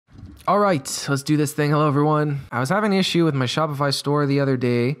All right, let's do this thing. Hello, everyone. I was having an issue with my Shopify store the other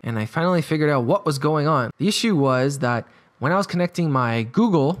day, and I finally figured out what was going on. The issue was that when I was connecting my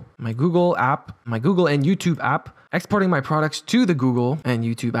Google app, my Google and YouTube app, exporting my products to the Google and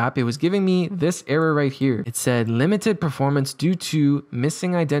YouTube app, it was giving me this error right here. It said limited performance due to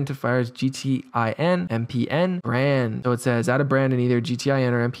missing identifiers GTIN, MPN, brand. So it says add a brand in either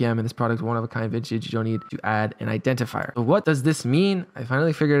GTIN or MPN, and this product is one of a kind vintage. You don't need to add an identifier. So what does this mean? I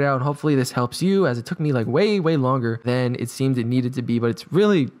finally figured it out, and hopefully this helps you, as it took me like way longer than it seemed it needed to be, but it's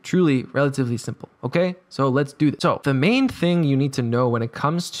really, truly relatively simple. Okay, so let's do this. So the main thing you need to know when it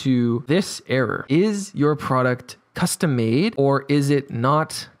comes to this error is your product custom made or is it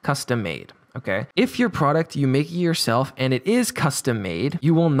not custom made? Okay. If your product, you make it yourself and it is custom made,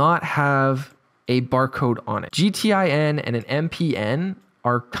 you will not have a barcode on it. GTIN and an MPN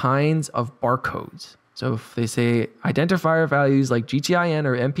are kinds of barcodes. So if they say identifier values like GTIN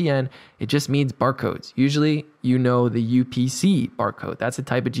or MPN, it just means barcodes. Usually you know the UPC barcode. That's a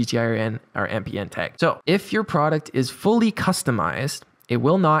type of GTIN or MPN tag. So if your product is fully customized, it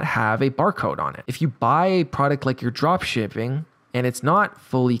will not have a barcode on it. If you buy a product like you're drop shipping and it's not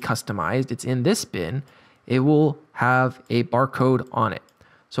fully customized, it's in this bin, it will have a barcode on it.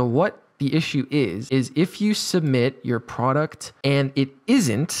 So what the issue is if you submit your product and it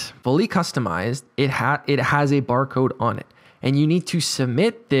isn't fully customized, it has a barcode on it. And you need to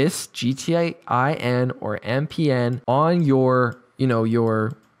submit this GTIN or MPN on your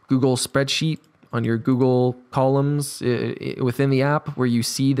Google spreadsheet, on your Google columns within the app where you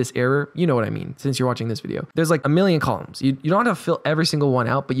see this error. You know what I mean, since you're watching this video. There's like a million columns. You don't have to fill every single one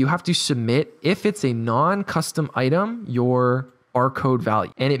out, but you have to submit, if it's a non-custom item, your barcode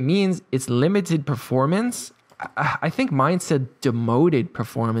value. And it means it's limited performance. I think mine said demoted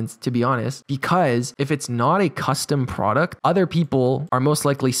performance, to be honest, because if it's not a custom product, other people are most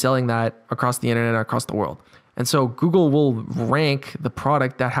likely selling that across the internet, across the world. And so Google will rank the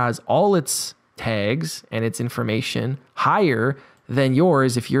product that has all its tags and its information higher than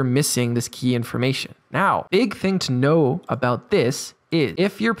yours if you're missing this key information. Now, big thing to know about this is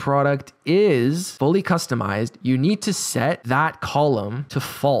if your product is fully customized, you need to set that column to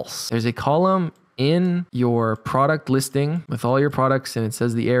false. There's a column in your product listing with all your products, and it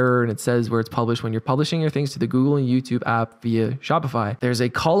says the error and it says where it's published. When you're publishing your things to the Google and YouTube app via Shopify, there's a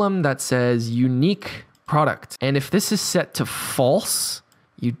column that says unique product. And if this is set to false,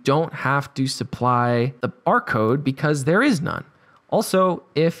 you don't have to supply the barcode because there is none. Also,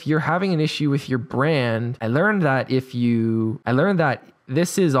 if you're having an issue with your brand, I learned that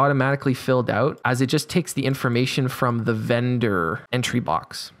this is automatically filled out as it just takes the information from the vendor entry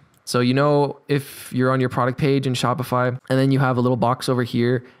box. So, if you're on your product page in Shopify and then you have a little box over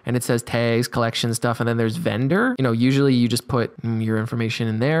here and it says tags, collection stuff, and then there's vendor, usually you just put your information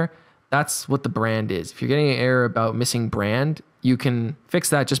in there. That's what the brand is. If you're getting an error about missing brand, you can fix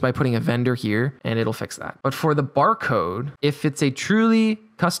that just by putting a vendor here and it'll fix that. But for the barcode, if it's a truly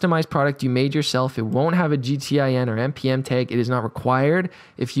customized product you made yourself, it won't have a GTIN or MPN tag. It is not required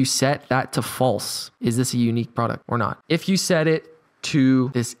if you set that to false. Is this a unique product or not? If you set it to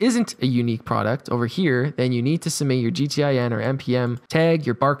this isn't a unique product over here, then you need to submit your GTIN or MPN tag,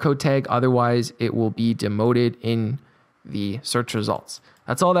 your barcode tag. Otherwise, it will be demoted in the search results.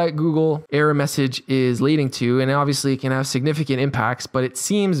 That's all that Google error message is leading to. And obviously it can have significant impacts, but it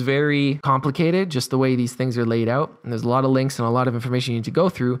seems very complicated just the way these things are laid out. And there's a lot of links and a lot of information you need to go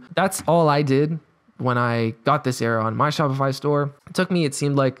through. That's all I did when I got this error on my Shopify store. It took me, it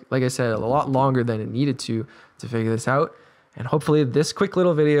seemed like I said, a lot longer than it needed to figure this out. And hopefully this quick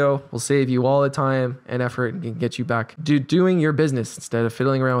little video will save you all the time and effort and can get you back to doing your business instead of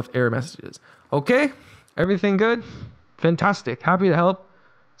fiddling around with error messages. Okay, everything good? Fantastic. Happy to help.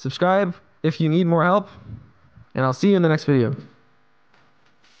 Subscribe if you need more help, and I'll see you in the next video.